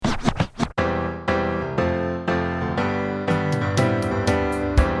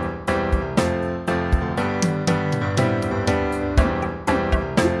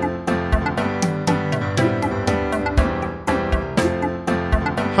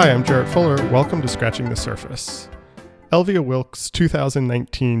Hi, I'm Jarrett Fuller. Welcome to Scratching the Surface. Elvia Wilk's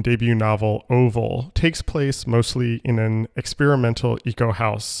 2019 debut novel, Oval, takes place mostly in an experimental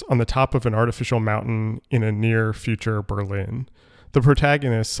eco-house on the top of an artificial mountain in a near-future Berlin. The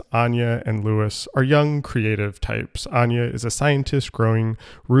protagonists, Anya and Louis, are young, creative types. Anya is a scientist growing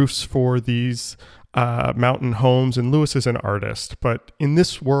roofs for these mountain homes, and Louis is an artist. But in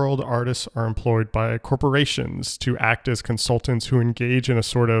this world, artists are employed by corporations to act as consultants who engage in a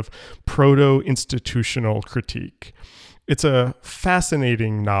sort of proto-institutional critique. It's a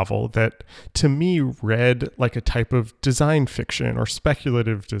fascinating novel that, to me, read like a type of design fiction or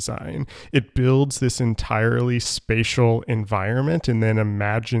speculative design. It builds this entirely spatial environment and then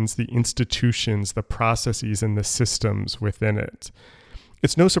imagines the institutions, the processes, and the systems within it.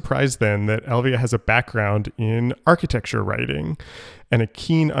 It's no surprise then that Elvia has a background in architecture writing and a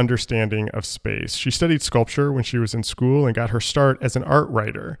keen understanding of space. She studied sculpture when she was in school and got her start as an art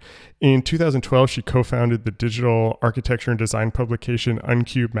writer. In 2012, she co-founded the digital architecture and design publication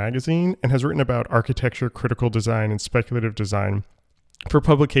Uncube magazine and has written about architecture, critical design, and speculative design for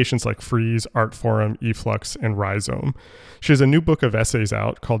publications like Frieze, Artforum, eFlux, and Rhizome. She has a new book of essays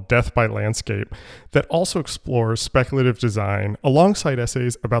out called Death by Landscape that also explores speculative design alongside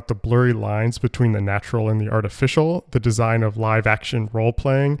essays about the blurry lines between the natural and the artificial, the design of live-action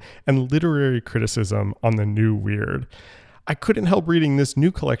role-playing, and literary criticism on the new weird. I couldn't help reading this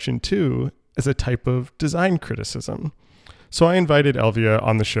new collection, too, as a type of design criticism. So I invited Elvia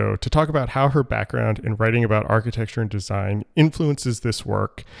on the show to talk about how her background in writing about architecture and design influences this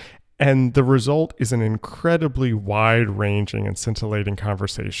work. And the result is an incredibly wide-ranging and scintillating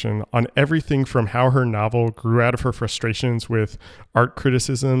conversation on everything from how her novel grew out of her frustrations with art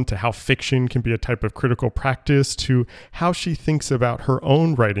criticism to how fiction can be a type of critical practice to how she thinks about her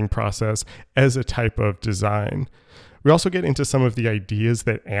own writing process as a type of design. We also get into some of the ideas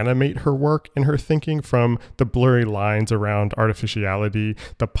that animate her work and her thinking, from the blurry lines around artificiality,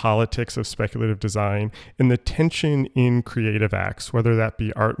 the politics of speculative design, and the tension in creative acts, whether that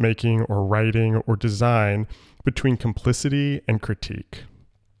be art making or writing or design, between complicity and critique.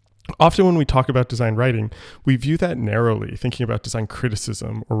 Often when we talk about design writing, we view that narrowly, thinking about design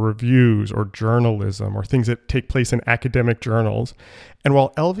criticism or reviews or journalism or things that take place in academic journals. And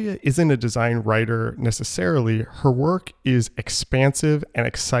while Elvia isn't a design writer necessarily, her work is expansive and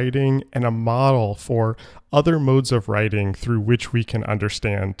exciting and a model for other modes of writing through which we can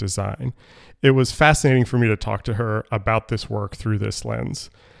understand design. It was fascinating for me to talk to her about this work through this lens.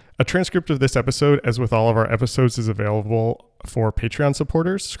 A transcript of this episode, as with all of our episodes, is available for Patreon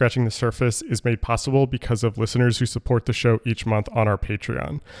supporters. Scratching the Surface is made possible because of listeners who support the show each month on our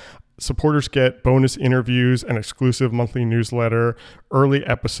Patreon. Supporters get bonus interviews, an exclusive monthly newsletter, early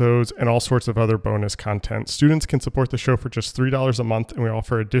episodes, and all sorts of other bonus content. Students can support the show for just $3 a month, and we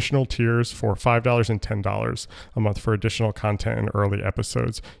offer additional tiers for $5 and $10 a month for additional content and early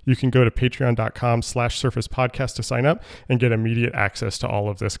episodes. You can go to patreon.com/surfacepodcast to sign up and get immediate access to all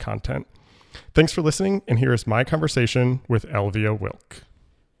of this content. Thanks for listening, and here is my conversation with Elvia Wilk.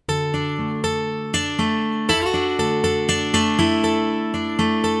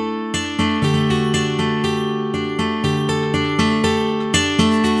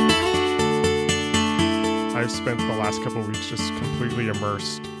 I've spent the last couple of weeks just completely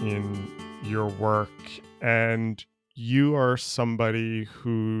immersed in your work, and you are somebody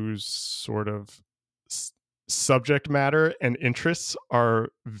whose sort of subject matter and interests are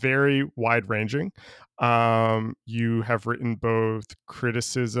very wide-ranging. You have written both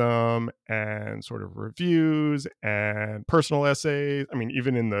criticism and sort of reviews and personal essays. I mean,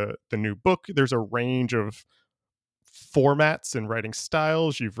 even in the new book, there's a range of formats and writing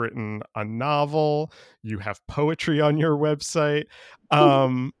styles. You've written a novel, you have poetry on your website.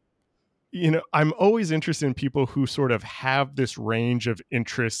 I'm always interested in people who sort of have this range of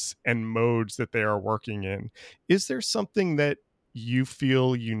interests and modes that they are working in. Is there something that you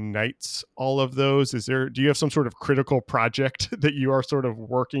feel unites all of those? Do you have some sort of critical project that you are sort of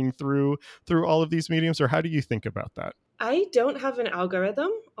working through all of these mediums, or how do you think about that? I don't have an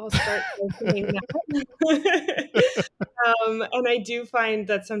algorithm. I'll start saying that. And I do find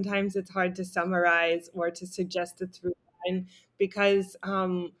that sometimes it's hard to summarize or to suggest a through line because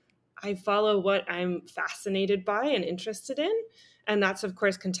I follow what I'm fascinated by and interested in. And that's, of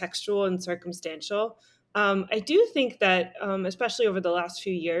course, contextual and circumstantial. I do think that, especially over the last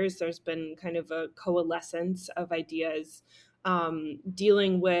few years, there's been kind of a coalescence of ideas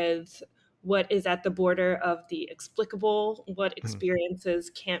dealing with what is at the border of the explicable, what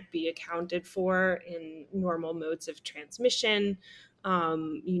experiences can't be accounted for in normal modes of transmission,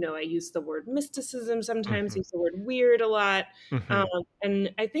 I use the word mysticism sometimes, Hmm. use the word weird a lot. Um, Hmm.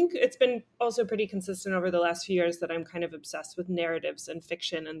 and I think it's been also pretty consistent over the last few years that I'm kind of obsessed with narratives and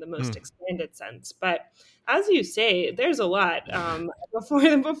fiction in the most expanded sense. But as you say, there's a lot.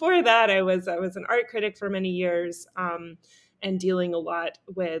 Before that, I was an art critic for many years. And dealing a lot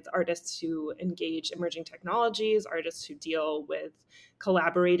with artists who engage emerging technologies, artists who deal with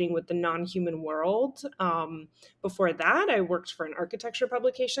collaborating with the non-human world. Before that, I worked for an architecture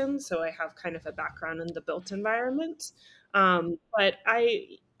publication, so I have kind of a background in the built environment. But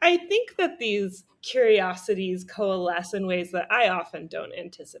I think that these curiosities coalesce in ways that I often don't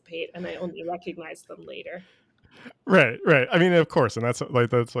anticipate, and I only recognize them later. Right, right. I mean, of course, and that's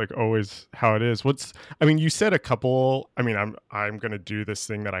like always how it is. I mean, you said a couple. I mean, I'm gonna do this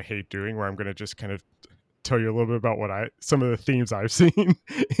thing that I hate doing, where I'm gonna just kind of tell you a little bit about some of the themes I've seen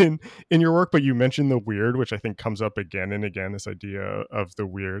in in your work. But you mentioned the weird, which I think comes up again and again. This idea of the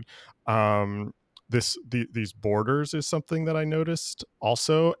weird. These borders is something that I noticed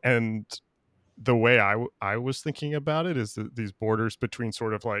also, and the way I was thinking about it is that these borders between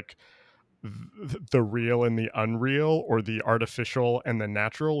sort of like the real and the unreal, or the artificial and the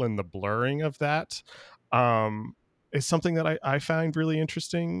natural, and the blurring of that, um, is something that I find really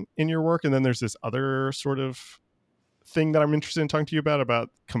interesting in your work. And then there's this other sort of thing that I'm interested in talking to you about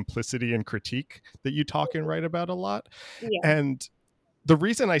complicity and critique, that you talk and write about a lot. Yeah. And the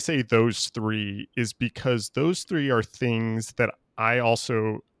reason I say those three is because those three are things that I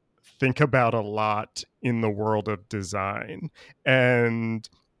also think about a lot in the world of design. And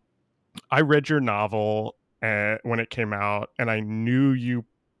I read your novel when it came out, and I knew you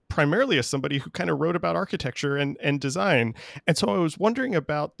primarily as somebody who kind of wrote about architecture and design. And so I was wondering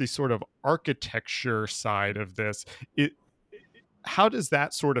about the sort of architecture side of this. It, how does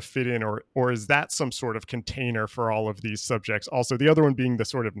that sort of fit in, or is that some sort of container for all of these subjects? Also, the other one being the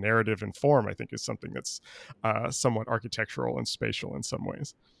sort of narrative and form, I think, is something that's somewhat architectural and spatial in some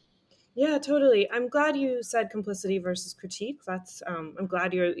ways. Yeah, totally. I'm glad you said complicity versus critique. I'm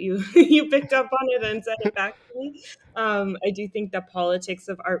glad you you picked up on it and said it back to me. I do think the politics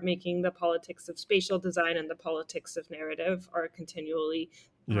of art making, the politics of spatial design, and the politics of narrative are continually,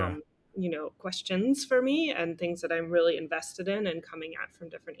 Yeah. um, questions for me and things that I'm really invested in and coming at from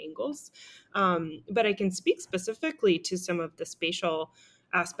different angles. But I can speak specifically to some of the spatial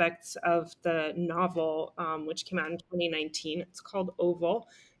aspects of the novel, which came out in 2019. It's called Oval,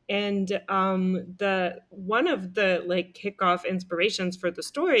 and the one of the like kickoff inspirations for the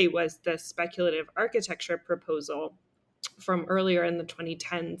story was the speculative architecture proposal from earlier in the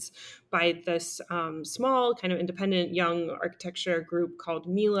 2010s by this small kind of independent young architecture group called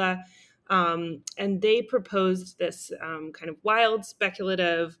Mila. And they proposed this kind of wild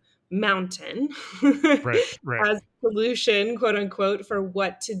speculative mountain Right. Right. as solution, quote unquote, for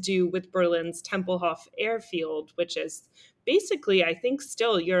what to do with Berlin's Tempelhof airfield, which is basically, I think,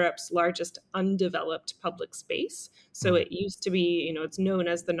 still Europe's largest undeveloped public space. So Mm. it used to be, it's known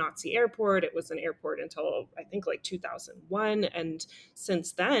as the Nazi airport. It was an airport until I think like 2001. And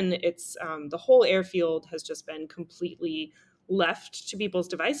since then, it's the whole airfield has just been completely left to people's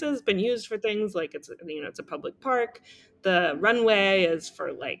devices, been used for things like it's a public park. The runway is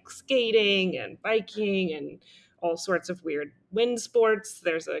for like skating and biking and all sorts of weird wind sports.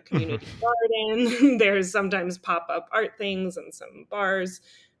 There's a Mhm. community garden. There's sometimes pop-up art things and some bars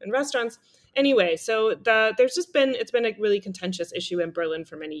and restaurants. Anyway, so it's been a really contentious issue in Berlin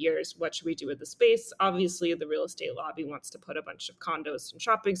for many years. What should we do with the space? Obviously, the real estate lobby wants to put a bunch of condos and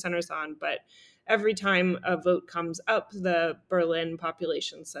shopping centers on, but every time a vote comes up, the Berlin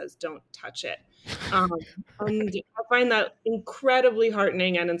population says, "Don't touch it." Um, and I find that incredibly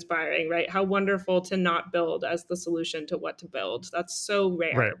heartening and inspiring, right? How wonderful to not build as the solution to what to build. That's so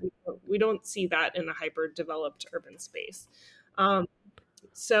Right. rare. We don't see that in a hyper developed urban space. Um,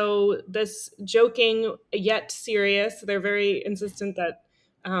 so this joking yet serious, they're very insistent that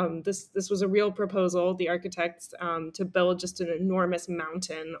this was a real proposal. The architects to build just an enormous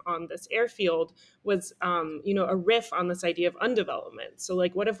mountain on this airfield was a riff on this idea of undevelopment. So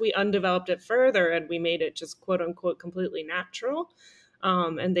like, what if we undeveloped it further and we made it just quote unquote completely natural?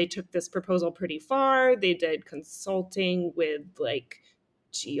 And they took this proposal pretty far. They did consulting with like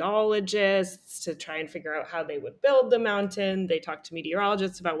geologists to try and figure out how they would build the mountain. They talked to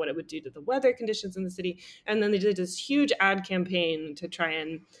meteorologists about what it would do to the weather conditions in the city. And then they did this huge ad campaign to try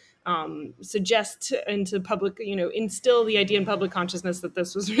and suggest into public, instill the idea in public consciousness that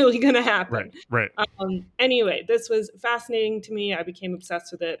this was really going to Right. happen. Right. Anyway, this was fascinating to me. I became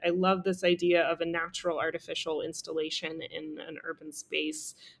obsessed with it. I love this idea of a natural artificial installation in an urban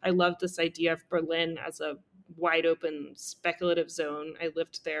space. I love this idea of Berlin as a wide open speculative zone. I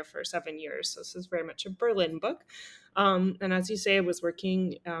lived there for 7 years, so this is very much a Berlin book. And as you say, I was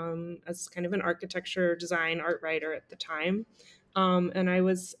working as kind of an architecture design art writer at the time. And I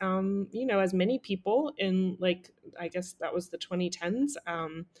was, as many people in, like, I guess that was the 2010s,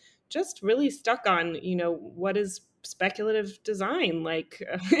 just really stuck on, what is speculative design? Like,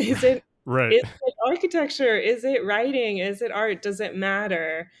 Right. is it architecture? Is it writing? Is it art? Does it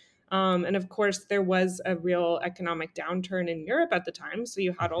matter? And of course, there was a real economic downturn in Europe at the time. So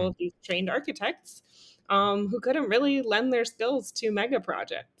you had all Mhm. of these trained architects who couldn't really lend their skills to mega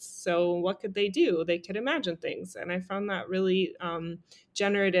projects. So what could they do? They could imagine things. And I found that really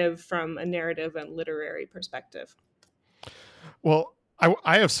generative from a narrative and literary perspective. Well,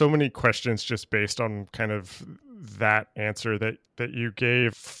 I have so many questions just based on kind of that answer that you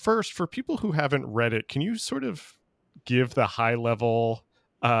gave. First, for people who haven't read it, can you sort of give the high level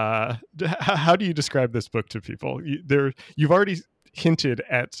how do you describe this book to people? You've already hinted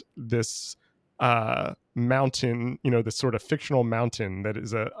at this mountain, this sort of fictional mountain that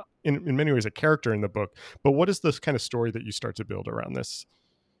is in many ways a character in the book. But what is this kind of story that you start to build around this?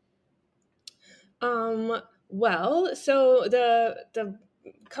 Well, so the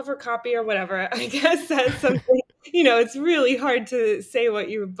cover copy or whatever, I guess, says something. It's really hard to say what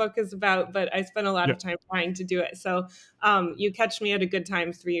your book is about, but I spent a lot Yeah. of time trying to do it. So you catch me at a good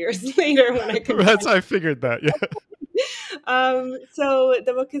time 3 years later when I can. That's I figured that. Yeah. So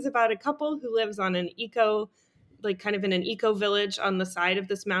the book is about a couple who lives on like kind of in an eco village on the side of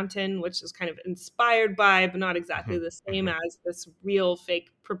this mountain, which is kind of inspired by, but not exactly Mhm, the same mhm. as this real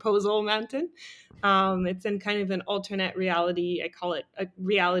fake proposal mountain. It's in kind of an alternate reality. I call it a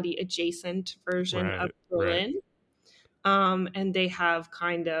reality adjacent version of Right, right. Berlin. And they have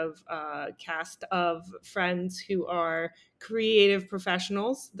kind of a cast of friends who are creative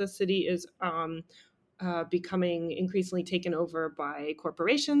professionals. The city is becoming increasingly taken over by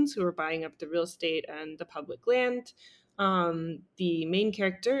corporations who are buying up the real estate and the public land. The main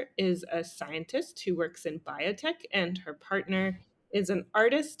character is a scientist who works in biotech, and her partner is an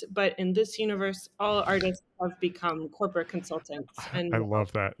artist. But in this universe, all artists have become corporate consultants. I And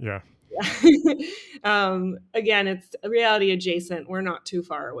love that. Yeah. again, it's reality adjacent. We're not too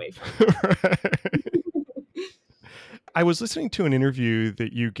far away from Right. that. I was listening to an interview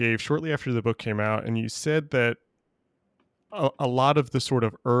that you gave shortly after the book came out, and you said that a lot of the sort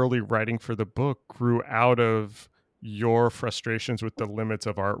of early writing for the book grew out of your frustrations with the limits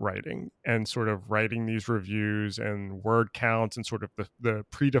of art writing and sort of writing these reviews and word counts and sort of the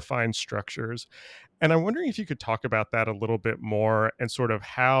predefined structures. And I'm wondering if you could talk about that a little bit more and sort of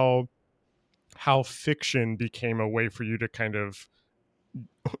how fiction became a way for you to kind of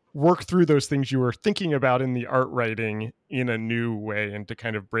work through those things you were thinking about in the art writing in a new way and to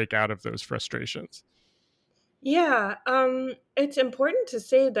kind of break out of those frustrations. Yeah, it's important to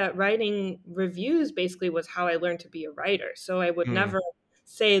say that writing reviews basically was how I learned to be a writer. So I would Mm. never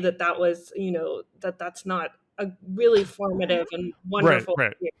say that that was, that's not a really formative and Right, wonderful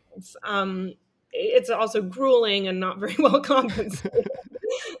right. experience. It's also grueling and not very well compensated.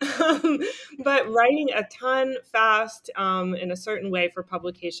 um, but writing a ton fast in a certain way for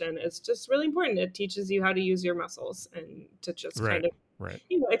publication is just really important. It teaches you how to use your muscles and to just Right, kind of right.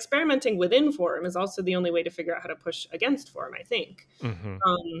 experimenting within form is also the only way to figure out how to push against form, I think. Hmm.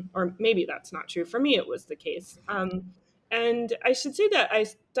 Or maybe that's not true. For me, it was the case. And I should say that I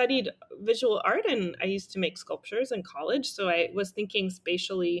studied visual art and I used to make sculptures in college. So I was thinking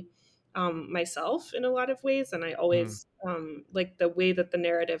spatially myself in a lot of ways. And I Mm. always like the way that the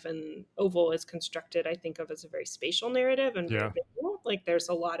narrative in Oval is constructed, I think of as a very spatial narrative and very Yeah. visual. Like there's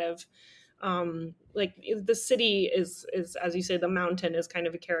a lot of like the city is as you say, the mountain is kind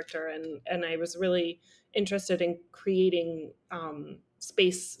of a character, and I was really interested in creating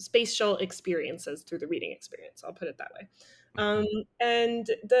spatial experiences through the reading experience, I'll put it that way. um, Mhm. and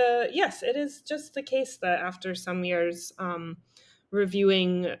the yes, it is just the case that after some years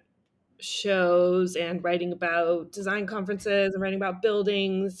reviewing shows and writing about design conferences and writing about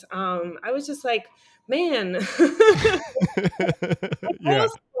buildings, I was just like, man, I Yeah.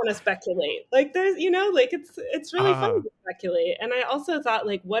 also want to speculate. Like there's, like it's really fun Ah, to speculate. And I also thought,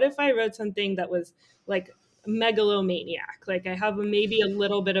 like, what if I wrote something that was like megalomaniac? Like I have maybe a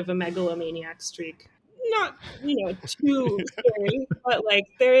little bit of a megalomaniac streak. Not, too scary, but like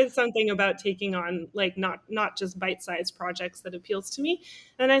there is something about taking on like not just bite-sized projects that appeals to me.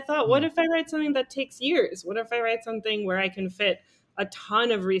 And I thought, what mm, if I write something that takes years? What if I write something where I can fit a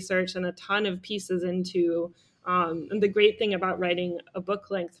ton of research and a ton of pieces into and the great thing about writing a book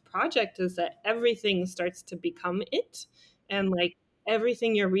length project is that everything starts to become it. And like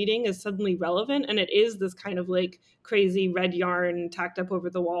everything you're reading is suddenly relevant, and it is this kind of like crazy red yarn tacked up over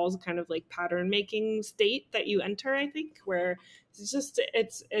the walls kind of like pattern making state that you enter, I think, where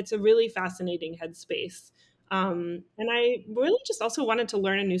it's a really fascinating headspace. And I really just also wanted to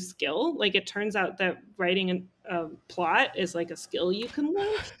learn a new skill. Like, it turns out that writing a plot is like a skill you can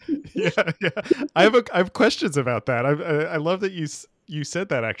learn. Yeah, yeah. I have questions about that. I love that you said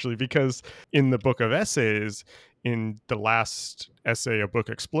that, actually, because in the book of essays, in the last essay, A Book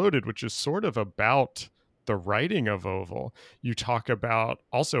Exploded, which is sort of about the writing of Oval, you talk about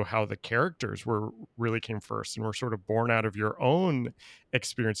also how the characters were really came first and were sort of born out of your own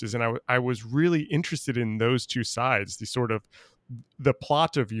experiences. And I was really interested in those two sides, the sort of the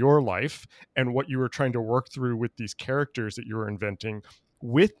plot of your life and what you were trying to work through with these characters that you were inventing,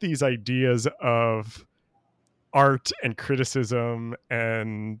 with these ideas of art and criticism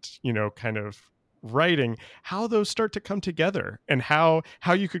and, you know, kind of writing, how those start to come together, and how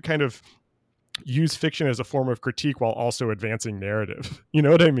you could kind of use fiction as a form of critique while also advancing narrative. You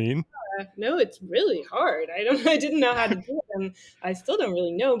know what I mean? No, it's really hard. I didn't know how to do it, and I still don't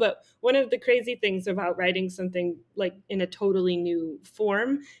really know. But one of the crazy things about writing something like in a totally new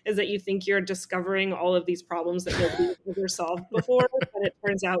form is that you think you're discovering all of these problems that nobody has ever solved before, but it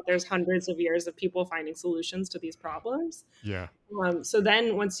turns out there's hundreds of years of people finding solutions to these problems. Yeah. So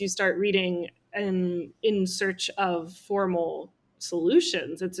then once you start reading in search of formal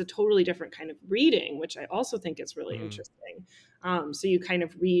solutions, it's a totally different kind of reading, which I also think is really interesting. So you kind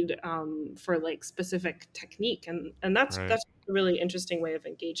of read for like specific technique, and Right. that's a really interesting way of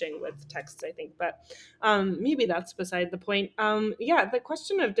engaging with texts, I think. But maybe that's beside the point. Yeah, the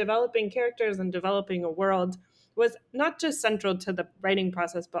question of developing characters and developing a world was not just central to the writing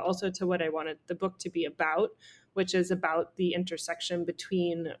process, but also to what I wanted the book to be about, which is about the intersection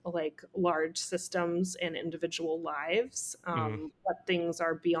between like large systems and individual lives. Mm, What things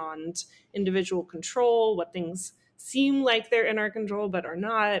are beyond individual control, what things seem like they're in our control but are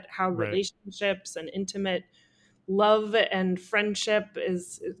not, how right. relationships and intimate love and friendship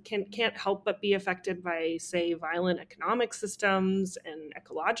can't help but be affected by, say, violent economic systems and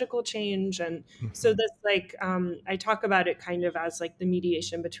ecological change. And so Mhm. this like I talk about it kind of as like the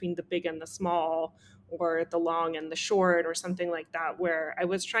mediation between the big and the small, or the long and the short, or something like that, where I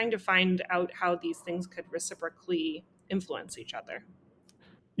was trying to find out how these things could reciprocally influence each other.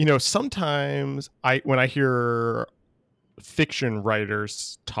 You know, sometimes when I hear fiction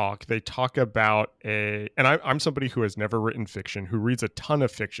writers talk, they talk about and I'm somebody who has never written fiction, who reads a ton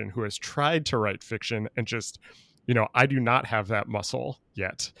of fiction, who has tried to write fiction, and just, you know, I do not have that muscle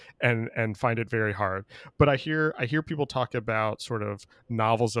yet, and find it very hard. But I hear people talk about sort of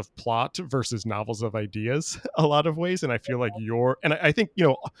novels of plot versus novels of ideas a lot of ways, and I feel like I think, you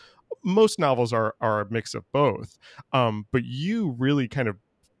know, most novels are a mix of both. But you really kind of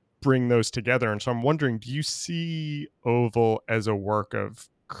bring those together. And so I'm wondering, do you see Oval as a work of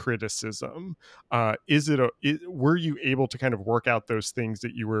criticism? Were you able to kind of work out those things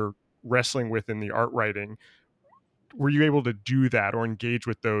that you were wrestling with in the art writing? Were you able to do that or engage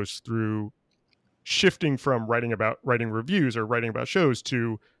with those through shifting from writing reviews or writing about shows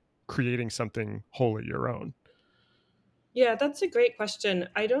to creating something wholly your own? Yeah, that's a great question.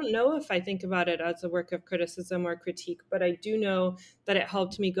 I don't know if I think about it as a work of criticism or critique, but I do know that it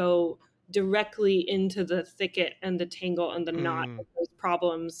helped me go directly into the thicket and the tangle and the knot Mm, of those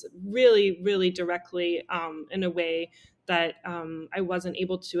problems really, really directly, in a way that I wasn't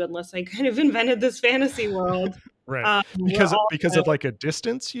able to unless I kind of invented this fantasy world. right. Where all Because of like a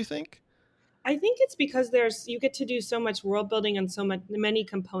distance, you think? I think it's because there's you get to do so much world building and so much many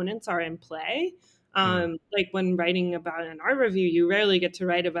components are in play. Mm, Like when writing about an art review, you rarely get to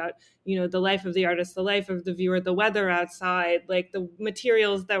write about, you know, the life of the artist, the life of the viewer, the weather outside, like the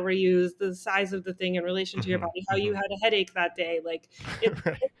materials that were used, the size of the thing in relation to your hmm, body, how you hmm. had a headache that day. Like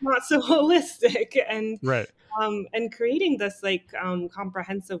Right. it's not so holistic. Right. And creating this like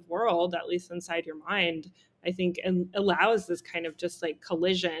comprehensive world, at least inside your mind, I think, and allows this kind of just like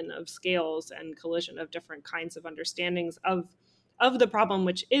collision of scales and collision of different kinds of understandings of the problem,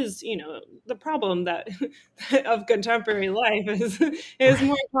 which is, you know, the problem that of contemporary life is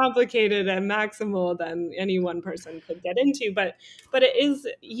more Right. complicated and maximal than any one person could get into. But it is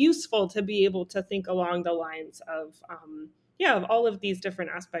useful to be able to think along the lines of yeah, of all of these different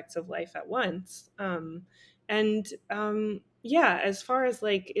aspects of life at once. And yeah, as far as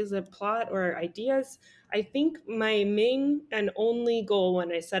like, is it plot or ideas, I think my main and only goal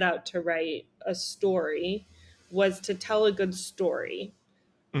when I set out to write a story was to tell a good story.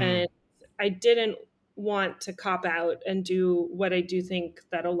 Mm, And I didn't want to cop out and do what I do think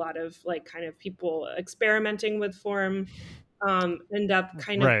that a lot of like kind of people experimenting with form end up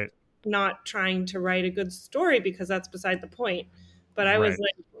kind of Right. not trying to write a good story because that's beside the point. But I was Right.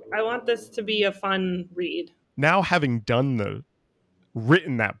 like, I want this to be a fun read. Now, having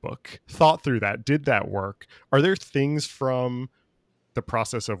written that book, thought through that, did that work, are there things from the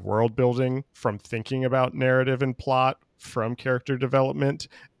process of world building, from thinking about narrative and plot, from character development,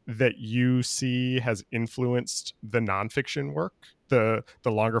 that you see has influenced the nonfiction work, the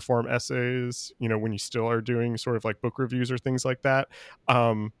longer form essays, when you still are doing sort of like book reviews or things like that?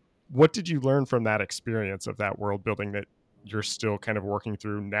 What did you learn from that experience of that world building that you're still kind of working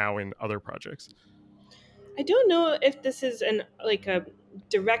through now in other projects? I don't know if this is a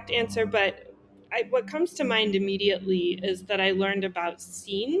direct answer, but what comes to mind immediately is that I learned about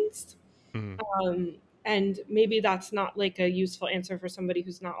scenes. Mm. Um, and maybe that's not like a useful answer for somebody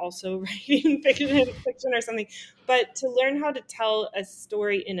who's not also writing fiction or something. But to learn how to tell a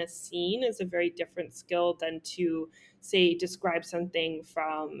story in a scene is a very different skill than to, say, describe something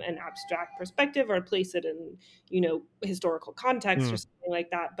from an abstract perspective or place it in, historical context or Mm. something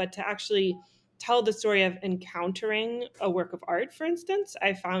like that. But to actually tell the story of encountering a work of art, for instance,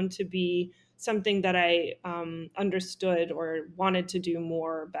 I found to be something that I understood or wanted to do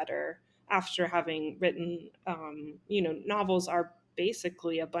more better after having written, novels are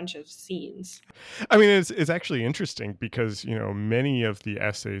basically a bunch of scenes. I mean, it's actually interesting because many of the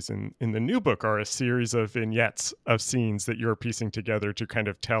essays in the new book are a series of vignettes of scenes that you're piecing together to kind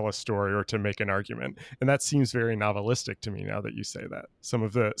of tell a story or to make an argument, and that seems very novelistic to me now that you say that. Some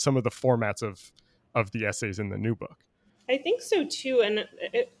of the formats of the essays in the new book. I think so too. And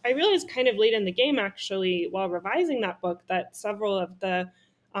I realized kind of late in the game, actually, while revising that book, that several of the,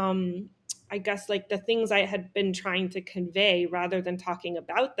 um, I guess, like the things I had been trying to convey, rather than talking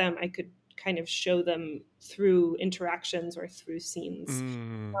about them, I could kind of show them through interactions or through scenes.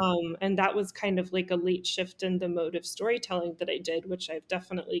 Mm. And that was kind of like a late shift in the mode of storytelling that I did, which I've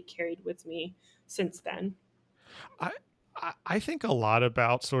definitely carried with me since then. I I think a lot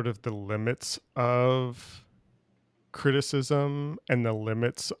about sort of the limits of criticism and the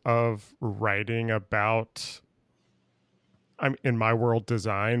limits of writing about, I'm in my world,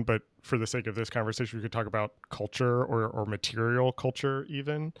 design, but for the sake of this conversation, we could talk about culture or material culture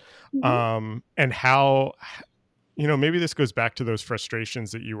even, Mhm. and how maybe this goes back to those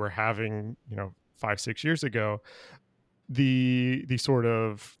frustrations that you were having 5-6 years ago. The sort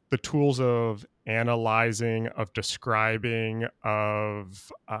of the tools of analyzing, of describing,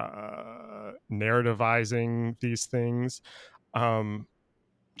 of narrativizing these things, um,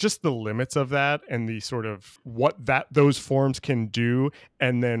 just the limits of that and the sort of what that those forms can do,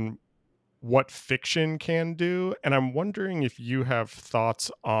 and then what fiction can do. And I'm wondering if you have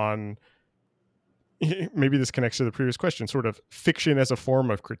thoughts on, maybe this connects to the previous question, sort of fiction as a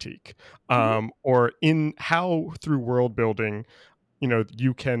form of critique, Mhm. or in how through world building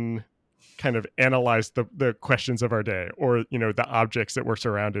you can kind of analyze the questions of our day, or the objects that we're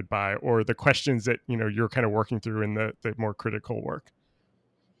surrounded by, or the questions that you're kind of working through in the more critical work.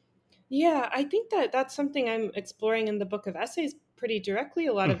 Yeah, I think that that's something I'm exploring in the book of essays pretty directly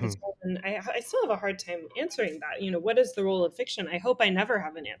a lot of the Hmm. time. And I still have a hard time answering that. What is the role of fiction? I hope I never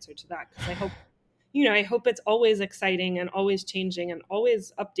have an answer to that because I hope it's always exciting and always changing and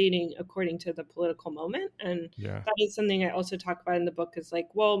always updating according to the political moment. And Yeah. that is something I also talk about in the book is like,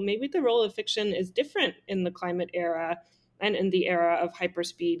 well, maybe the role of fiction is different in the climate era and in the era of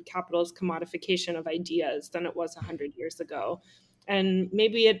hyperspeed capitalist commodification of ideas than it was 100 years ago. And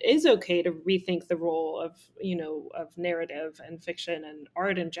maybe it is okay to rethink the role of narrative and fiction and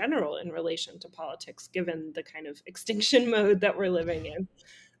art in general in relation to politics, given the kind of extinction mode that we're living in.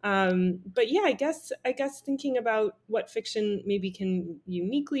 But yeah, I guess thinking about what fiction maybe can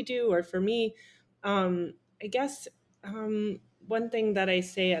uniquely do, or for me, I guess one thing that I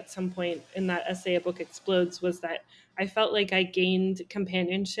say at some point in that essay, A Book Explodes, was that I felt like I gained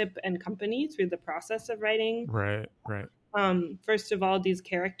companionship and company through the process of writing. Right. Right. First of all, these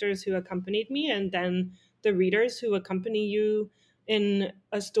characters who accompanied me, and then the readers who accompany you in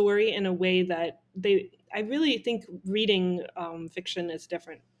a story in a way that I really think reading fiction is a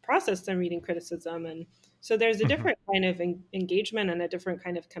different process than reading criticism. And so there's a Hmm. different kind of engagement and a different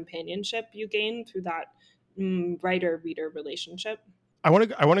kind of companionship you gain through that writer reader relationship. I want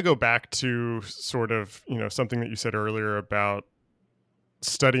to go back to sort of something that you said earlier about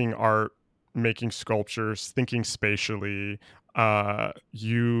studying art, making sculptures, thinking spatially.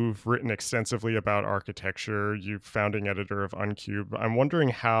 You've written extensively about architecture. You're founding editor of Uncube. I'm wondering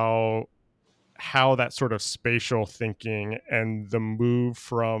how that sort of spatial thinking and the move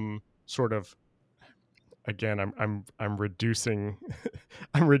from sort of again, I'm reducing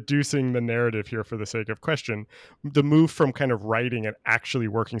I'm reducing the narrative here for the sake of question. The move from kind of writing and actually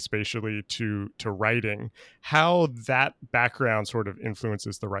working spatially to writing, how that background sort of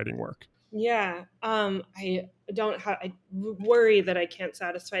influences the writing work. Yeah, I don't have. I worry that I can't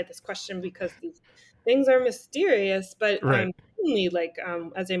satisfy this question because these things are mysterious. But Right. certainly, like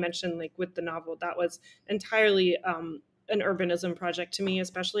as I mentioned, like with the novel, that was entirely an urbanism project to me.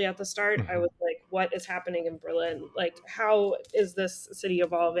 Especially at the start, I Mm-hmm. was like, "What is happening in Berlin? Like, how is this city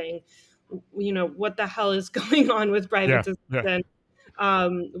evolving? You know, what the hell is going on with Yeah. Yeah. privatization?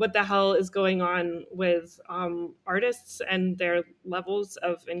 What the hell is going on with artists and their levels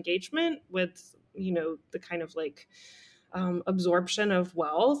of engagement with, you know, the kind of like absorption of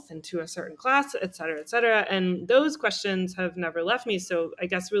wealth into a certain class, et cetera, et cetera. And those questions have never left me. So I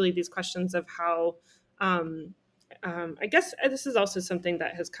guess really these questions of how, I guess this is also something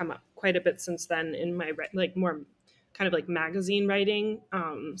that has come up quite a bit since then in my like more kind of like magazine writing,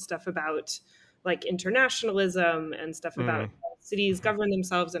 stuff about like internationalism and stuff about Mm. how cities govern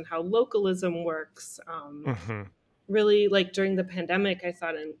themselves and how localism works. Mm-hmm. Really, like during the pandemic, I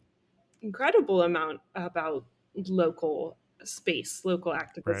thought an incredible amount about local space, local Right.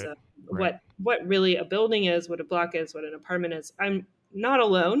 activism, Right. what really a building is, what a block is, what an apartment is. I'm not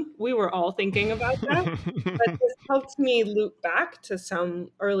alone. We were all thinking about that. But this helped me loop back to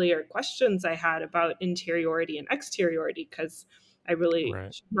some earlier questions I had about interiority and exteriority because I really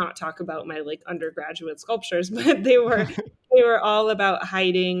Right. should not talk about my like undergraduate sculptures, but they were all about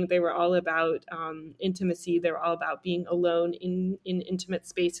hiding. They were all about intimacy. They were all about being alone in intimate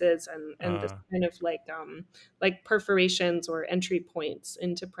spaces and this Uh, kind of like perforations or entry points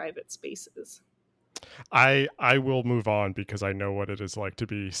into private spaces. I will move on because I know what it is like to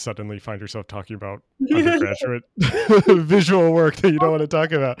be suddenly find yourself talking about undergraduate visual work that you don't want to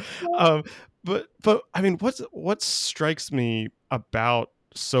talk about. Um, but I mean, what strikes me about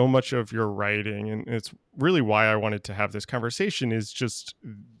so much of your writing, and it's really why I wanted to have this conversation, is just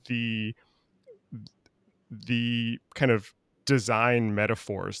the the kind of design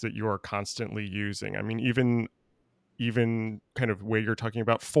metaphors that you are constantly using. I mean, even kind of way you're talking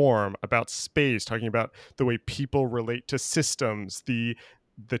about form, about space, talking about the way people relate to systems, the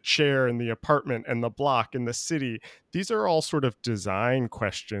chair and the apartment and the block and the city. These are all sort of design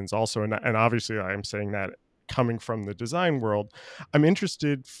questions also, and obviously I'm saying that coming from the design world. I'm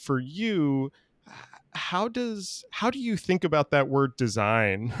interested for you, how do you think about that word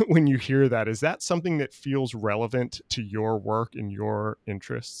design when you hear that? Is that something that feels relevant to your work and your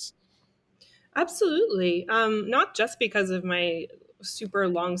interests? Absolutely. Not just because of my super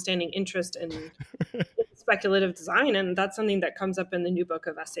long-standing interest in speculative design, and that's something that comes up in the new book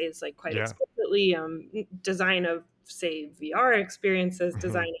of essays like quite Yeah. explicitly. Design of say VR experiences, Hmm.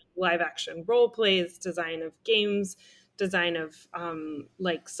 design of live action role plays, design of games, design of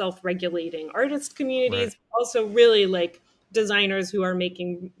like self-regulating artist Right. communities, also really like designers who are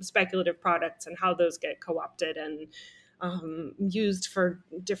making speculative products and how those get co-opted and used for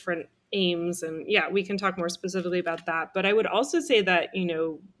different aims. And yeah, we can talk more specifically about that, but I would also say that, you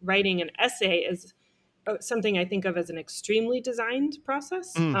know, writing an essay is something I think of as an extremely designed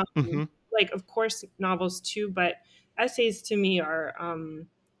process. Mm-hmm. Like, of course, novels too, but essays to me are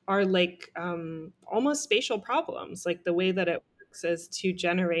like almost spatial problems. Like the way that it works is to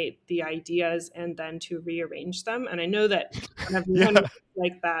generate the ideas and then to rearrange them. And I know that not everyone Yeah. writes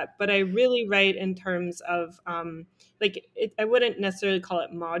like that, but I really write in terms of I wouldn't necessarily call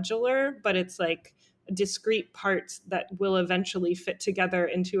it modular, but it's like discrete parts that will eventually fit together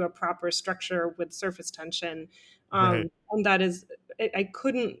into a proper structure with surface tension. Right. And that is, I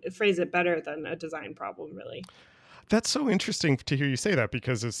couldn't phrase it better than a design problem, really. That's so interesting to hear you say that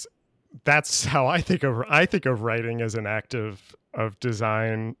because that's how I think of writing as an act of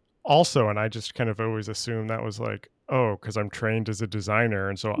design also, and I just kind of always assumed that was like, oh, because I'm trained as a designer,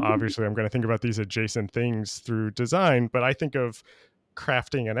 and so obviously I'm going to think about these adjacent things through design. But I think of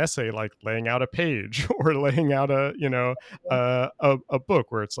crafting an essay like laying out a page or laying out a a book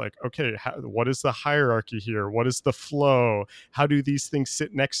where it's like, okay, what is the hierarchy here, what is the flow, how do these things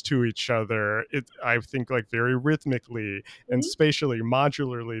sit next to each other, I think like very rhythmically and Mhm. spatially,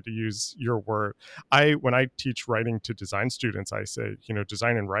 modularly, to use your word. I When I teach writing to design students, I say, you know,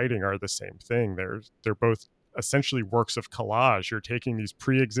 design and writing are the same thing. They're both essentially works of collage. You're taking these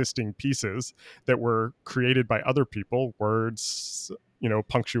pre-existing pieces that were created by other people, words, you know,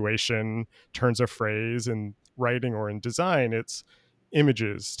 punctuation, turns of phrase. In writing or in design, it's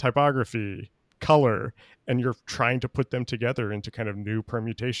images, typography, color, and you're trying to put them together into kind of new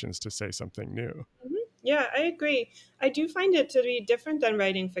permutations to say something new. Yeah, I agree. I do find it to be different than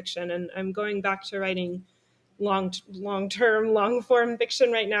writing fiction, and I'm going back to writing long term, long form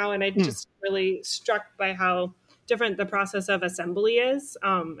fiction right now, and I Hmm. just really struck by how different the process of assembly is.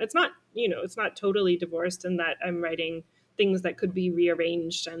 It's not, it's not totally divorced in that I'm writing things that could be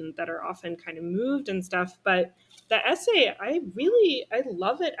rearranged and that are often kind of moved and stuff, but the essay, I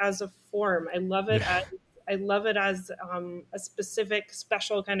love it as a form. Yeah. I love it as a specific,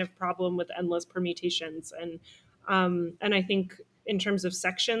 special kind of problem with endless permutations, and I think in terms of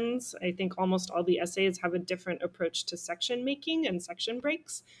sections, I think almost all the essays have a different approach to section making and section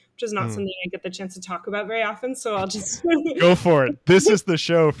breaks, which is not Hmm. something I get the chance to talk about very often. So I'll just Go for it. This is the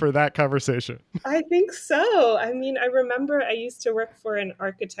show for that conversation. I think so. I mean, I remember I used to work for an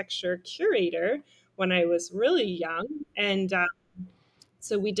architecture curator when I was really young, and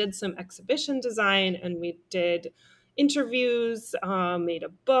so we did some exhibition design and we did interviews, made a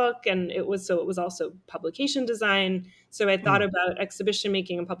book, and it was also publication design. So I thought Hmm. about exhibition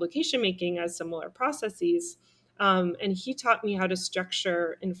making and publication making as similar processes. And he taught me how to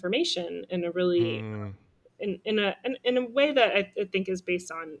structure information in a really Hmm. in a way that I think is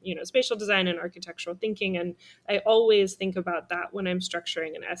based on spatial design and architectural thinking. And I always think about that when I'm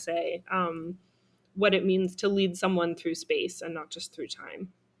structuring an essay. What it means to lead someone through space and not just through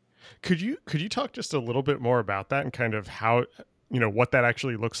time. Could you talk just a little bit more about that and kind of how, what that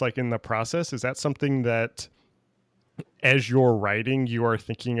actually looks like in the process? Is that something that as you're writing, you are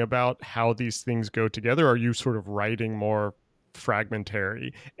thinking about how these things go together? Or are you sort of writing more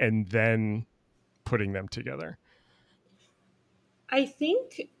fragmentary and then putting them together? I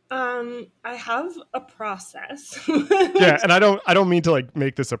think I have a process. Yeah, and I don't mean to like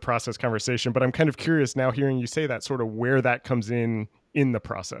make this a process conversation, but I'm kind of curious now hearing you say that, sort of where that comes in the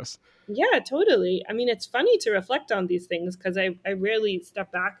process. Yeah, totally. I mean, it's funny to reflect on these things because I rarely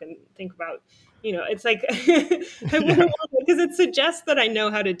step back and think about, it's like I Yeah, wouldn't want it because it suggests that I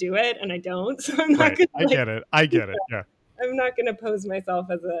know how to do it and I don't. So I'm not right. gonna I like get it. I get it. Yeah. I'm not gonna pose myself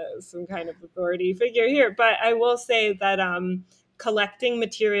as a some kind of authority figure here, but I will say that collecting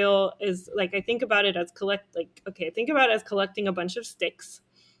material is like I think about it as think about it as collecting a bunch of sticks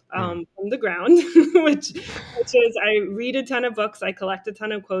Mm. from the ground, which is I read a ton of books, I collect a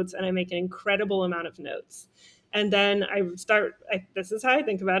ton of quotes, and I make an incredible amount of notes. And then this is how I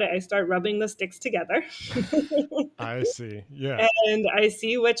think about it. I start rubbing the sticks together. I see. Yeah. And I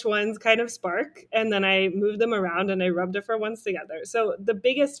see which ones kind of spark, and then I move them around and I rub different ones together. So the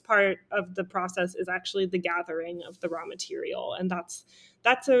biggest part of the process is actually the gathering of the raw material, and that's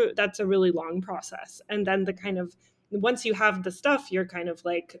a really long process. And then the kind of once you have the stuff, you're kind of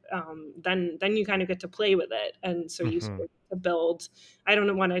like then you kind of get to play with it, and so you Hmm. sort of get to build. I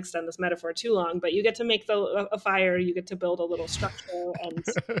don't want to extend this metaphor too long, but you get to make a fire, you get to build a little structure, and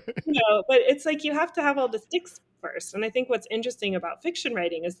but it's like you have to have all the sticks first. And I think what's interesting about fiction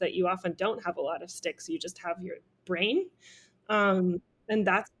writing is that you often don't have a lot of sticks. You just have your brain. And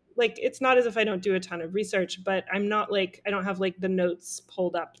that's like, it's not as if I don't do a ton of research, but I'm not like, I don't have like the notes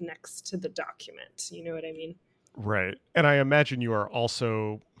pulled up next to the document. You know what I mean? Right. And I imagine you are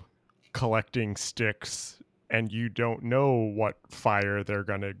also collecting sticks and you don't know what fire they're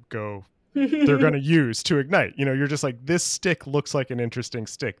going to use to ignite. You're just like, this stick looks like an interesting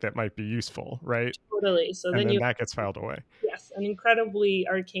stick that might be useful, right? Totally. So And then then you, that gets filed away. yes, an incredibly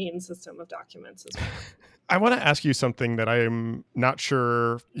arcane system of documents as well. I want to ask you something that I am not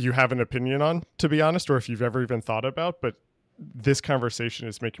sure you have an opinion on, to be honest, or if you've ever even thought about, but this conversation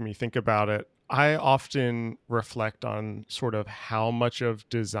is making me think about it. I often reflect on sort of how much of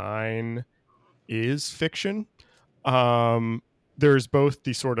design is fiction. Um, there's both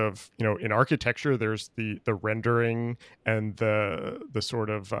the sort of, in architecture, there's the rendering and the sort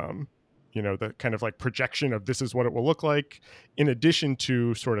of the kind of like projection of this is what it will look like, in addition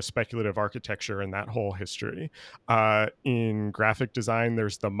to sort of speculative architecture and that whole history. In graphic design,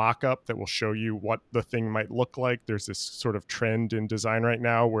 there's the mock-up that will show you what the thing might look like. There's this sort of trend in design right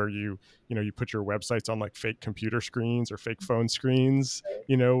now where you put your websites on like fake computer screens or fake phone screens,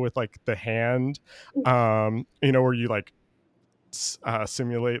 with like the hand, where you like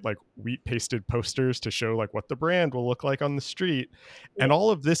simulate like wheat pasted posters to show like what the brand will look like on the street. Yeah. And all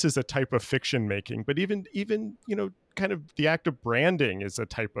of this is a type of fiction making, but even kind of the act of branding is a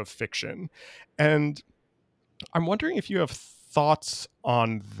type of fiction. And I'm wondering if you have thoughts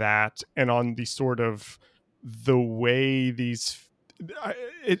on that and on the sort of the way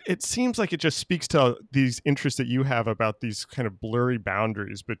it seems like it just speaks to these interests that you have about these kind of blurry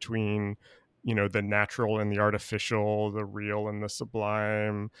boundaries between the natural and the artificial, the real and the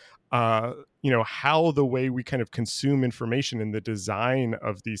sublime. How the way we kind of consume information in the design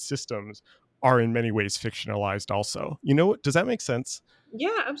of these systems are in many ways fictionalized also. Does that make sense?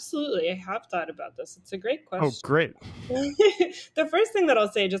 Yeah, absolutely. I have thought about this. It's a great Oh, question. great. The first thing that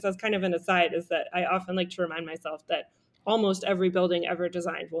I'll say, just as kind of an aside, is that I often like to remind myself that almost every building ever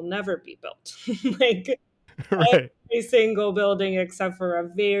designed will never be built. Like Right. every single building, except for a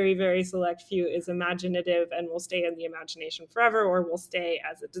very, very select few, is imaginative and will stay in the imagination forever, or will stay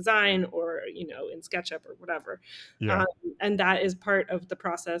as a design, or in SketchUp or whatever. Yeah. Um, and that is part of the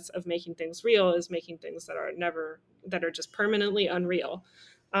process of making things real, is making things that are just permanently unreal.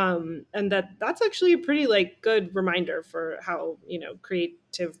 And that's actually a pretty like good reminder for how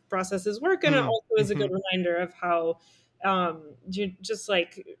creative processes work, and it also is a good Mm-hmm. reminder of how just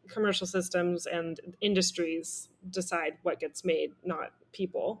like commercial systems and industries decide what gets made, not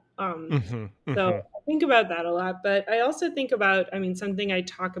people. Mm-hmm. So Mm-hmm. I think about that a lot, but I also think about, I mean, something I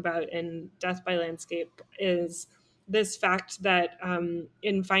talk about in Death by Landscape is this fact that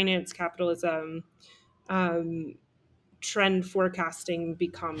in finance capitalism, um, trend forecasting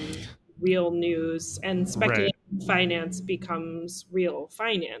becomes real news, and speculative Right. finance becomes real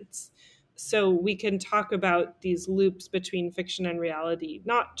finance. So we can talk about these loops between fiction and reality,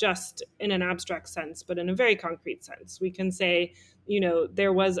 not just in an abstract sense, but in a very concrete sense. We can say,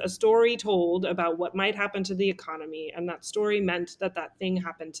 there was a story told about what might happen to the economy, and that story meant that that thing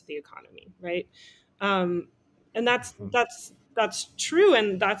happened to the economy, right? Um, and Mhm. that's true,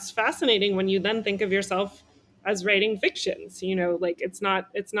 and that's fascinating when you then think of yourself as writing fictions. Like it's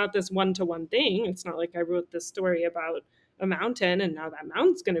not this one-to-one thing. It's not like I wrote this story about a mountain and now that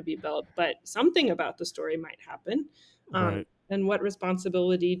mountain's going to be built, but something about the story might happen. Right. And what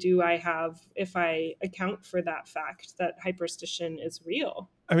responsibility do I have if I account for that fact that hyperstition is real?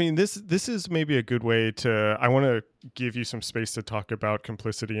 I mean, this is maybe a good way to. I want to give you some space to talk about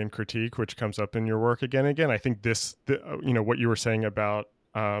complicity and critique, which comes up in your work again and again. I think what you were saying about,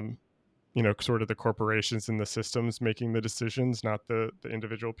 sort of the corporations and the systems making the decisions, not the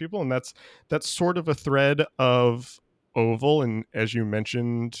individual people, and that's sort of a thread of Oval. And as you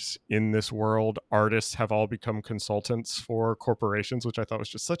mentioned, in this world, artists have all become consultants for corporations, which I thought was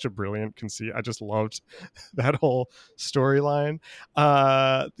just such a brilliant conceit. I just loved that whole storyline.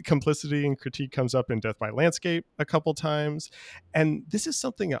 The complicity and critique comes up in Death by Landscape a couple times, and this is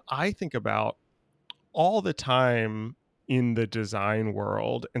something I think about all the time in the design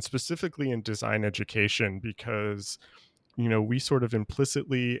world, and specifically in design education, because we sort of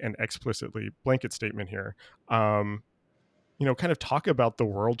implicitly and explicitly, blanket statement here, kind of talk about the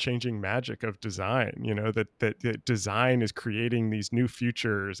world changing magic of design, that design is creating these new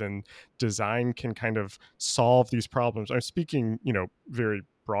futures, and design can kind of solve these problems. I'm speaking very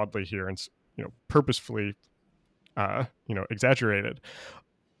broadly here, and purposefully exaggerated.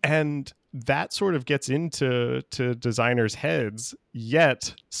 And that sort of gets into designers' heads,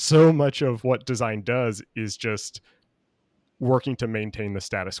 yet so much of what design does is just working to maintain the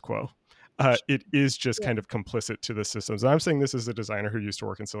status quo. It is just kind of complicit to the systems. And I'm saying this as a designer who used to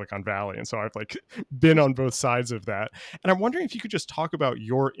work in Silicon Valley, and so I've like been on both sides of that. And I'm wondering if you could just talk about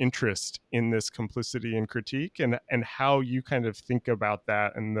your interest in this complicity and critique, and how you kind of think about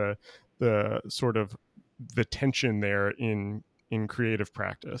that, and the sort of the tension there in creative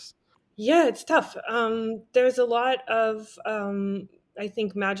practice. Yeah, it's tough. There's a lot of, I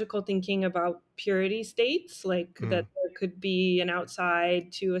think, magical thinking about purity states, like that Mm, there could be an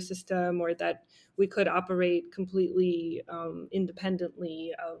outside to a system, or that we could operate completely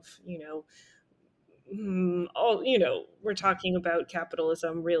independently of, we're talking about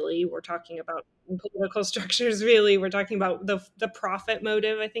capitalism, really. We're talking about political structures, really. We're talking about the profit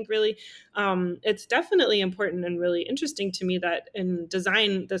motive, I think, really. It's definitely important and really interesting to me that in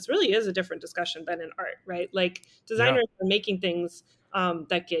design, this really is a different discussion than in art, right? Like yeah, designers are making things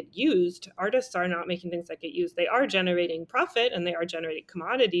that get used. Artists are not making things that get used. They are generating profit and they are generating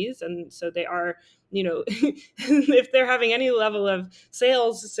commodities. And so they are, if they're having any level of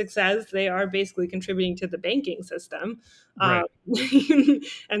sales success, they are basically contributing to the banking system. Um, right.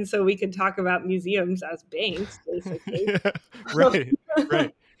 and so we could talk about museums as banks, basically. Yeah, right,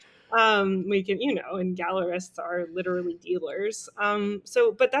 right. We can, and gallerists are literally dealers.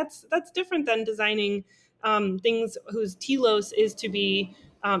 But that's different than designing things whose telos is to be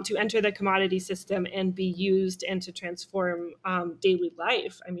to enter the commodity system and be used and to transform daily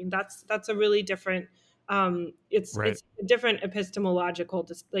life. I mean, that's a really different. Right. It's a different epistemological,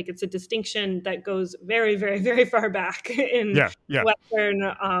 like it's a distinction that goes very, very, very far back in Yeah, yeah.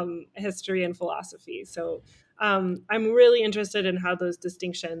 Western history and philosophy. So I'm really interested in how those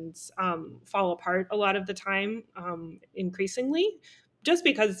distinctions fall apart a lot of the time, increasingly. just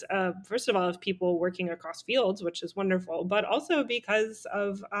because, first of all, of people working across fields, which is wonderful, but also because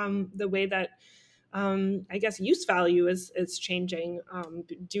of the way that I guess use value is changing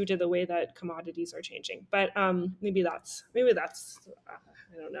due to the way that commodities are changing. But maybe that's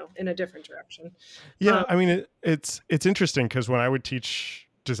I don't know, in a different direction. Yeah, Um, I mean, it's interesting because when I would teach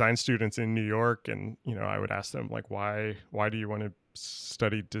design students in New York, and I would ask them like, why do you want to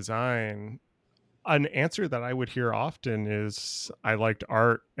study design? An answer that I would hear often is, I liked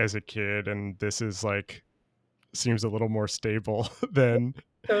art as a kid, and this is like seems a little more stable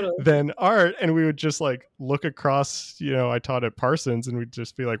Totally. than art. And we would just like look across, I taught at Parsons, and we'd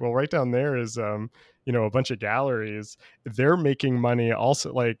just be like, well, right down there is a bunch of galleries. They're making money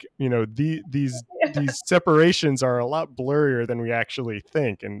also. Like, these separations are a lot blurrier than we actually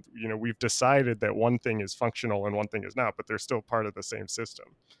think. And we've decided that one thing is functional and one thing is not, but they're still part of the same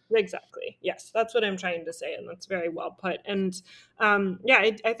system. Exactly. Yes, that's what I'm trying to say, and that's very well put. And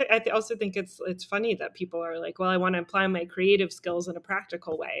yeah, I also think it's funny that people are like, "Well, I want to apply my creative skills in a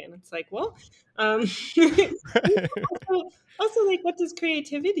practical way," and it's like, well, um, also, like, what does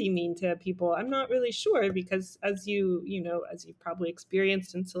creativity mean to people? I'm not really sure because, as you've probably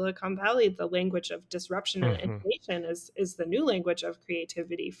experienced in Silicon Valley, the language of disruption and Hmm. innovation is the new language of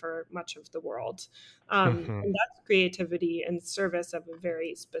creativity for much of the world. Hmm. And that's creativity in service of a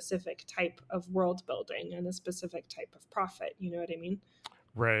very specific type of world building and a specific type of profit. You know what I mean?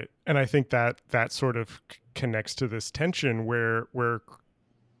 Right. And I think that sort of connects to this tension where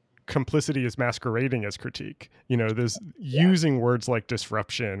complicity is masquerading as critique. There's Yeah. using words like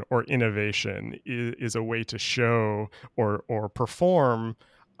disruption or innovation is a way to show or perform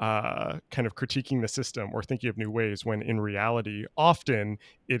kind of critiquing the system or thinking of new ways, when in reality often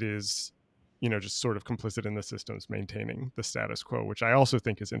it is just sort of complicit in the systems maintaining the status quo, which I also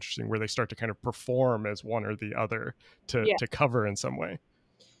think is interesting, where they start to kind of perform as one or the other Yeah. to cover in some way.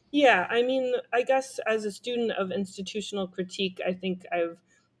 Yeah, I mean, I guess as a student of institutional critique, I think I've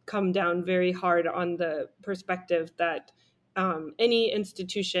come down very hard on the perspective that any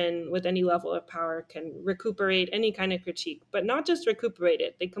institution with any level of power can recuperate any kind of critique, but not just recuperate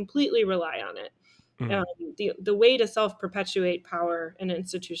it, they completely rely on it. Um, Mm, the way to self perpetuate power in an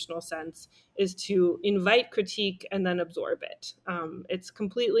institutional sense is to invite critique and then absorb it. It's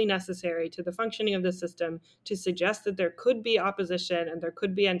completely necessary to the functioning of the system to suggest that there could be opposition and there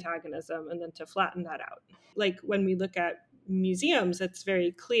could be antagonism, and then to flatten that out. Like when we look at museums, it's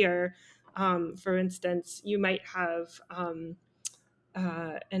very clear. For instance, you might have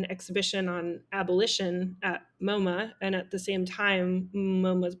an exhibition on abolition at MoMA, and at the same time,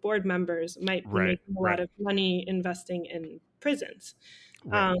 MoMA's board members might be right, making a lot right, of money investing in prisons.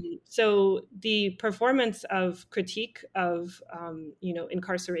 right. So the performance of critique of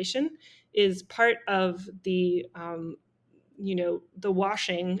incarceration is part of the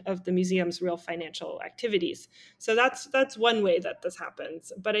washing of the museum's real financial activities. So that's one way that this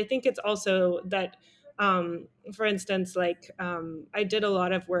happens. But I think it's also that, for instance, like I did a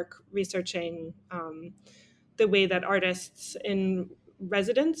lot of work researching the way that artists in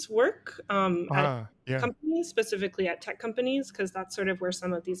residence work at Yeah. companies, specifically at tech companies, because that's sort of where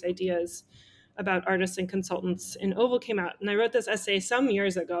some of these ideas about artists and consultants in Oval came out. And I wrote this essay some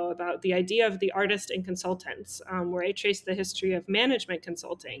years ago about the idea of the artist and consultants, where I traced the history of management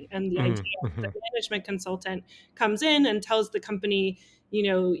consulting and the idea that Mm-hmm. the management consultant comes in and tells the company,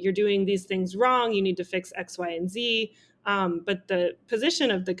 you're doing these things wrong, you need to fix X, Y, and Z. But the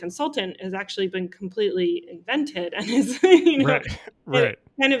position of the consultant has actually been completely invented and is, Right, and right.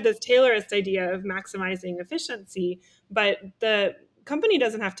 kind of this Taylorist idea of maximizing efficiency. But the company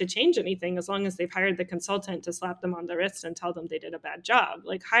doesn't have to change anything as long as they've hired the consultant to slap them on the wrist and tell them they did a bad job.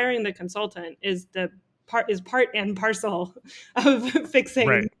 Like hiring the consultant is part and parcel of fixing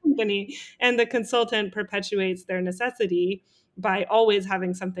the Right. company, and the consultant perpetuates their necessity by always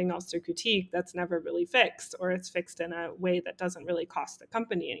having something else to critique that's never really fixed, or it's fixed in a way that doesn't really cost the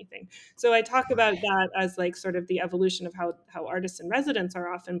company anything. So I talk about that as like sort of the evolution of how artists in residence are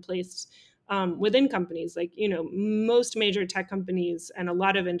often placed within companies. Like, most major tech companies and a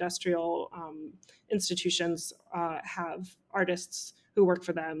lot of industrial institutions have artists who work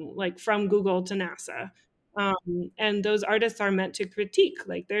for them, like from Google to NASA. And those artists are meant to critique.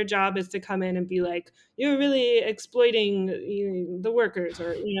 Like their job is to come in and be like, you're really exploiting the workers,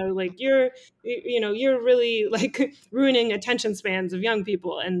 or like you're really like ruining attention spans of young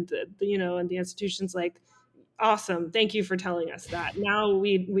people. And and the institution's like, awesome, thank you for telling us that. Now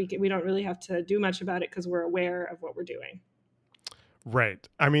we don't really have to do much about it because we're aware of what we're doing. Right.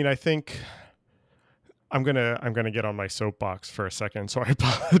 I mean, I think I'm gonna get on my soapbox for a second, so I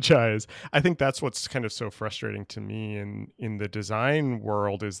apologize. I think that's what's kind of so frustrating to me in the design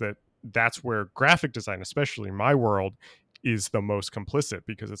world is that that's where graphic design, especially my world, is the most complicit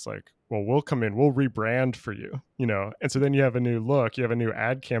because it's like, well, we'll come in, we'll rebrand for you, and so then you have a new look, you have a new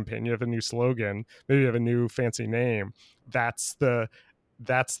ad campaign, you have a new slogan, maybe you have a new fancy name. That's the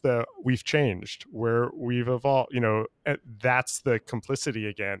we've changed, where we've evolved, that's the complicity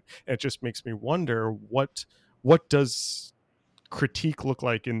again. It just makes me wonder what does critique look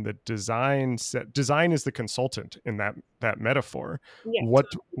like in the design set. Design is the consultant in that metaphor. Yeah.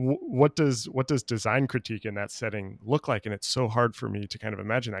 What does design critique in that setting look like? And it's so hard for me to kind of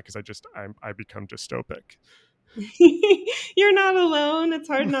imagine that because I become dystopic. You're not alone. It's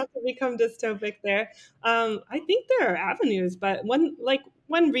hard not to become dystopic there. I think there are avenues, but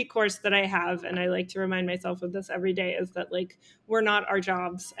one recourse that I have, and I like to remind myself of this every day, is that like we're not our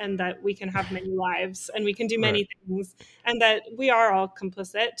jobs, and that we can have many lives, and we can do Right. many things, and that we are all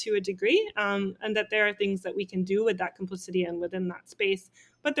complicit to a degree, and that there are things that we can do with that complicity and within that space.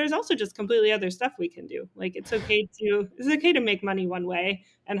 But there's also just completely other stuff we can do. Like it's okay to make money one way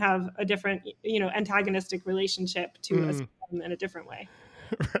and have a different, antagonistic relationship to a Mm. system in a different way.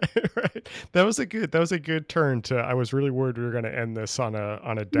 Right. That was a good turn to. I was really worried we were going to end this on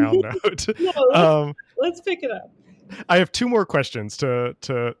a down note. No, um let's pick it up. I have two more questions to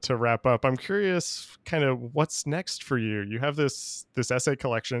wrap up. I'm curious, kind of what's next for you. You have this essay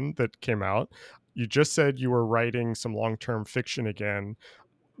collection that came out. You just said you were writing some long-term fiction again.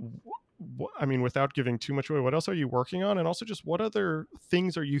 I mean, without giving too much away, what else are you working on? And also, just what other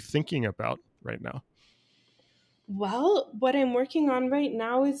things are you thinking about right now? Well, what I'm working on right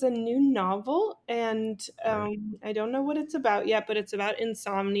now is a new novel, and Right. I don't know what it's about yet, but it's about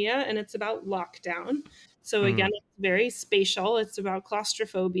insomnia and it's about lockdown. So again, Mm, it's very spatial. It's about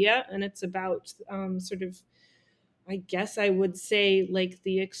claustrophobia, and it's about sort of, I guess I would say, like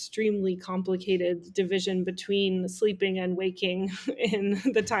the extremely complicated division between sleeping and waking in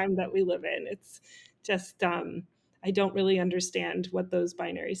the time that we live in. It's just, I don't really understand what those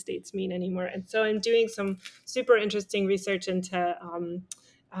binary states mean anymore. And so I'm doing some super interesting research into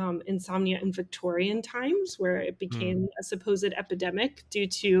insomnia in Victorian times, where it mm, became a supposed epidemic due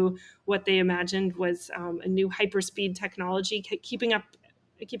to what they imagined was a new hyperspeed technology keeping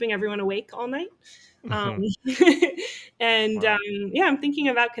everyone awake all night. Um, mhm. and Wow. yeah, I'm thinking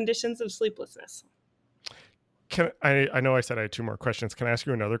about conditions of sleeplessness. I know I said I had two more questions. Can I ask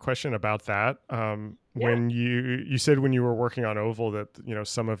you another question about that? Yeah. When you said when you were working on Oval that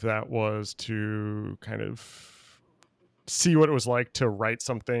some of that was to kind of see what it was like to write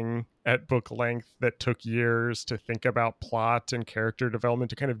something at book length that took years to think about plot and character development,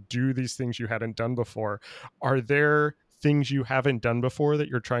 to kind of do these things you hadn't done before. Are there things you haven't done before that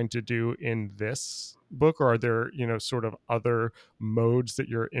you're trying to do in this book, or are there sort of other modes that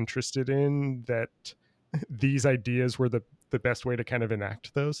you're interested in that these ideas were the best way to kind of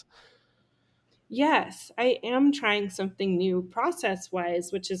enact those? Yes, I am trying something new process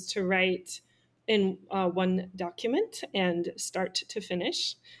wise, which is to write in one document and start to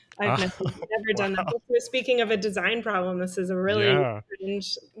finish. I've Ah, never done that wow. before. Speaking of a design problem, this is a really Yeah.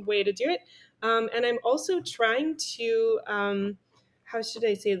 strange way to do it. And I'm also trying to, how should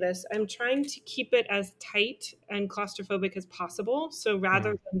I say this? I'm trying to keep it as tight and claustrophobic as possible. So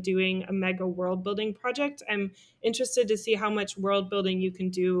rather Mm. than doing a mega world building project, I'm interested to see how much world building you can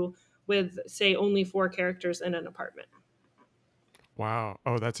do with, say, only four characters in an apartment. Wow.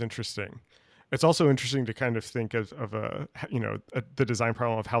 Oh, that's interesting. It's also interesting to kind of think of the design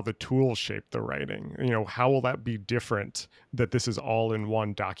problem of how the tools shape the writing. How will that be different that this is all in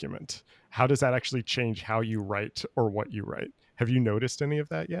one document? How does that actually change how you write or what you write? Have you noticed any of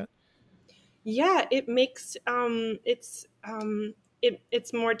that yet? Yeah, it makes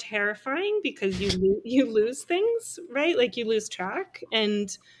it's more terrifying because you lose things, right? Like you lose track,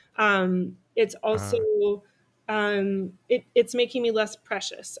 and it's also Uh, it's making me less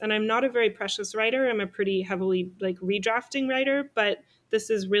precious. And I'm not a very precious writer. I'm a pretty heavily like redrafting writer, but this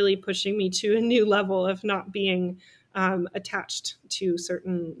is really pushing me to a new level of not being attached to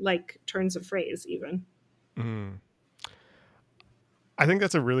certain like turns of phrase even. mm. I think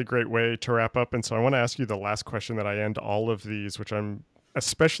that's a really great way to wrap up. And so I want to ask you the last question that I end all of these, which I'm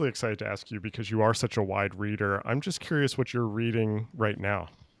especially excited to ask you because you are such a wide reader. I'm just curious what you're reading right now.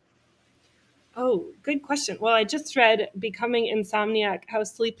 Oh, good question. Well, I just read Becoming Insomniac, How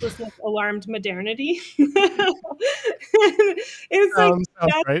Sleeplessness Alarmed Modernity. It's like, Sounds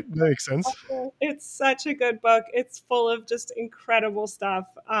right. That makes sense. it's such a good book. It's full of just incredible stuff.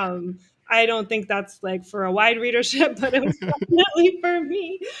 I don't think that's like for a wide readership, but it was definitely for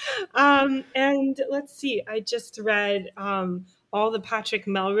me. And let's see, I just read all the Patrick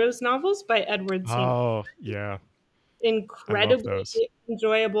Melrose novels by Edward St. Oh, yeah. I love Incredibly those.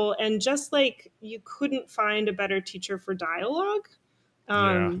 enjoyable, and just like you couldn't find a better teacher for dialogue.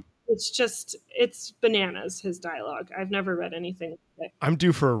 Yeah. It's bananas, his dialogue. I've never read anything like it. I'm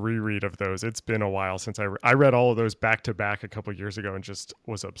due for a reread of those. It's been a while since I read all of those back to back a couple years ago and just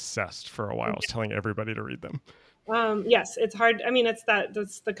was obsessed for a while. I was telling everybody to read them. Yes, it's hard. I mean, that's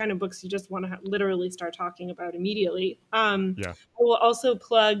the kind of books you just want to literally start talking about immediately. Yeah. I will also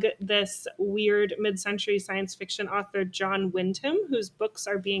plug this weird mid-century science fiction author, John Wyndham, whose books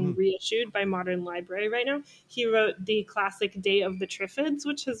are being reissued by Modern Library right now. He wrote the classic Day of the Triffids,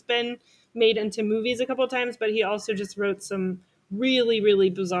 which has been made into movies a couple of times, but he also just wrote some really, really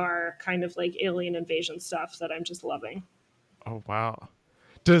bizarre kind of like alien invasion stuff that I'm just loving. Oh, wow.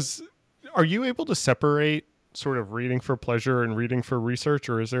 Are you able to separate sort of reading for pleasure and reading for research,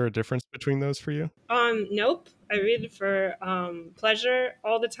 or is there a difference between those for you? Nope. I read for pleasure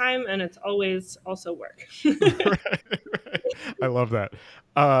all the time, and it's always also work. Right. I love that.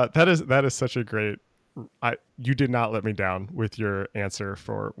 That is such a great. You did not let me down with your answer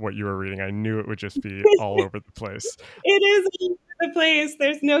for what you were reading. I knew it would just be all over the place. It is all over the place.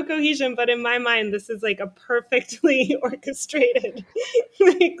 There's no cohesion, but in my mind, this is like a perfectly orchestrated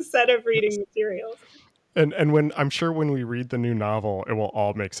like set of reading materials. And when I'm sure when we read the new novel, it will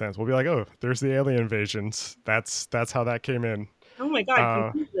all make sense. We'll be like, oh, there's the alien invasions. That's how that came in. Oh my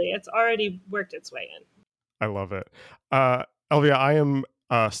God, completely. It's already worked its way in. I love it. Elvia, I am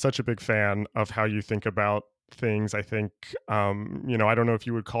such a big fan of how you think about things. I think, I don't know if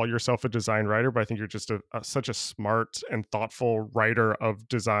you would call yourself a design writer, but I think you're just such a smart and thoughtful writer of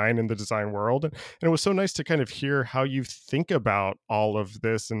design in the design world. And it was so nice to kind of hear how you think about all of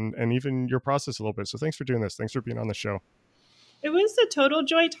this and even your process a little bit. So thanks for doing this. Thanks for being on the show. It was a total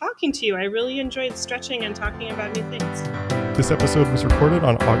joy talking to you. I really enjoyed stretching and talking about new things. This episode was recorded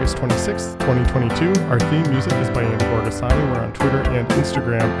on August 26th, 2022. Our theme music is by Andy Borgasani. We're on Twitter and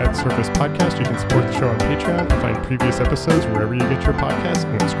Instagram at Surface Podcast. You can support the show on Patreon and find previous episodes wherever you get your podcasts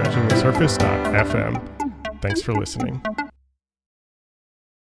and at scratchingthesurface.fm. Thanks for listening.